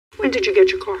When did you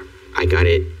get your car? I got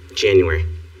it January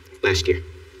last year.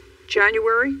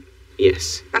 January?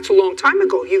 Yes. That's a long time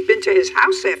ago. You've been to his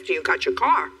house after you got your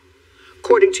car.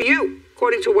 According to you.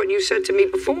 According to what you said to me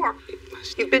before.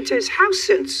 You've been to his house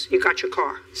since you got your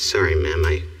car. Sorry, ma'am.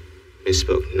 I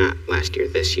misspoke. Not last year,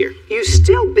 this year. You've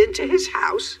still been to his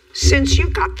house since you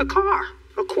got the car.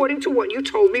 According to what you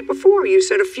told me before. You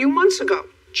said a few months ago.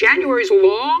 January's a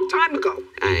long time ago.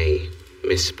 I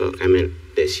misspoke. I meant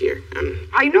this year.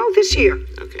 I know this year.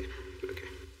 Okay.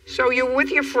 So you're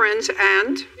with your friends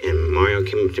and Mario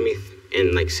came up to me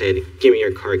and said, "Give me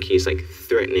your car keys,"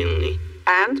 threateningly.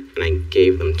 And I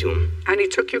gave them to him. And he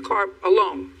took your car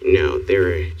alone? No, there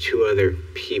were two other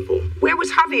people. Where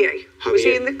was Javier? Was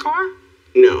he in the car?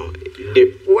 No.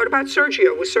 What about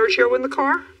Sergio? Was Sergio in the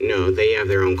car? No, they have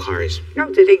their own cars. No,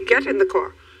 did he get in the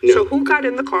car? No. So who got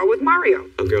in the car with Mario?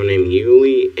 A girl named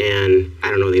Yuli and I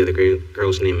don't know the other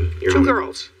girl's name. Two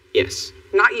girls? Yes.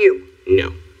 Not you?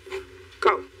 No.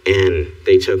 Go. And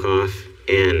they took off,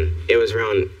 and it was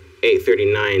around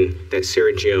 8:39 that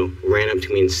Sergio ran up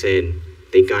to me and said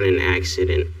they got in an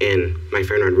accident, and my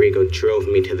friend Rodrigo drove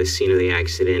me to the scene of the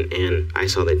accident, and I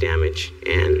saw the damage,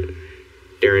 and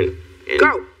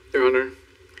Go. Your Honor,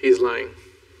 he's lying.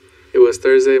 It was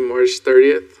Thursday, March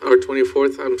 30th, or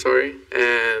 24th, I'm sorry,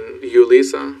 and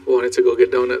Yulisa wanted to go get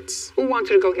donuts. Who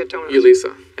wanted to go get donuts?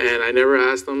 Yulisa. And I never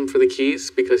asked him for the keys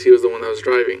because he was the one that was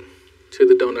driving to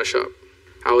the donut shop.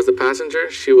 I was the passenger,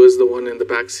 she was the one in the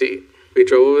back seat. We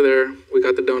drove over there, we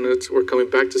got the donuts, we're coming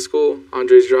back to school.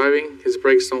 Andre's driving, his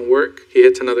brakes don't work, he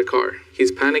hits another car.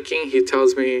 He's panicking, he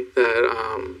tells me that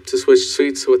to switch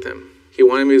seats with him. He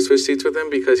wanted me to switch seats with him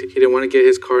because he didn't want to get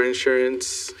his car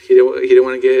insurance. He didn't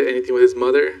want to get anything with his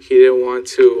mother. He didn't want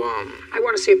to, I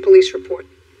want to see a police report.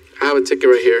 I have a ticket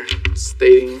right here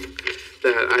stating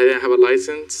that I didn't have a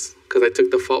license because I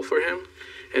took the fault for him.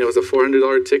 And it was a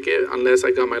 $400 ticket unless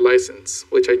I got my license,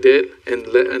 which I did in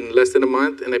less than a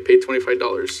month, and I paid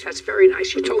 $25. That's very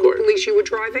nice. You told the police you were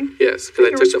driving? Yes, because I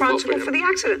took the fault for him. You're responsible for the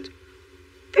accident.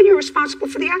 Then you're responsible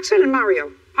for the accident,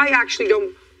 Mario. I actually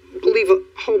don't believe a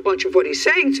whole bunch of what he's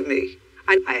saying to me.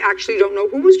 I actually don't know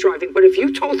who was driving, but if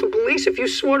you told the police, if you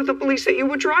swore to the police that you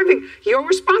were driving, you're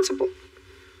responsible.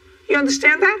 You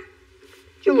understand that?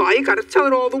 You lie, you got to tell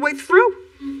it all the way through.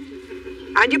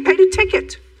 And you paid a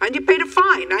ticket. And you paid a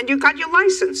fine, and you got your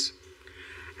license.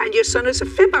 And your son is a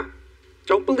fibber.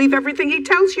 Don't believe everything he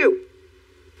tells you.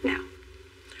 Now,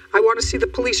 I want to see the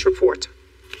police report.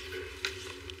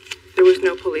 There was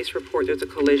no police report, there's a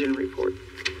collision report.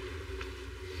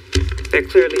 That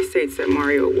clearly states that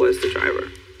Mario was the driver.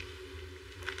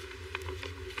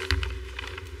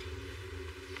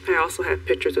 I also have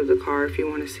pictures of the car if you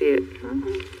want to see it.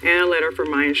 And a letter from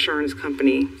my insurance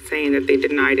company saying that they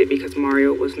denied it because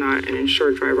Mario was not an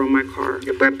insured driver on my car.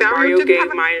 But Mario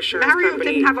company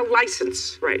didn't have a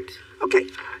license. Right. Okay.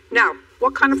 Now,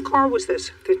 what kind of car was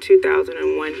this? The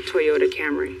 2001 Toyota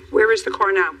Camry. Where is the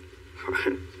car now?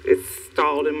 It's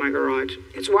stalled in my garage.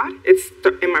 It's what? It's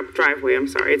in my driveway, I'm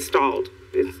sorry. It's stalled.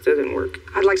 It doesn't work.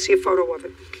 I'd like to see a photo of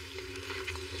it.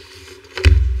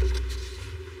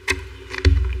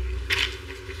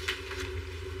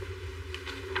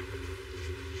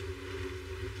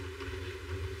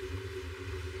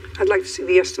 I'd like to see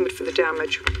the estimate for the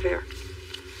damage there.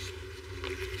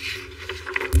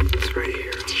 It's right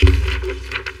here.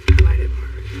 Highlighted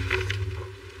part.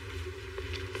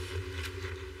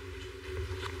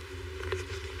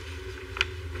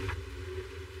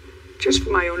 Just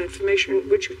for my own information,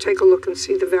 would you take a look and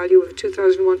see the value of the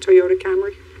 2001 Toyota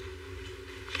Camry?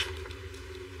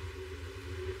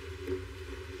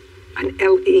 An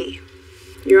LE.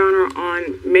 Your Honor,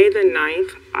 on May the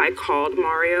 9th, I called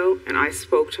Mario and I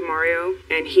spoke to Mario,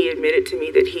 and he admitted to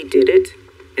me that he did it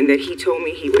and that he told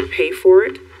me he would pay for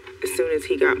it as soon as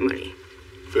he got money.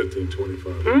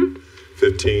 $15.25.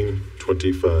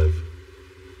 $15.25.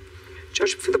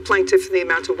 Judgment for the plaintiff in the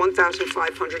amount of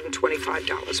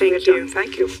 $1,525. Thank you.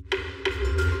 Thank you.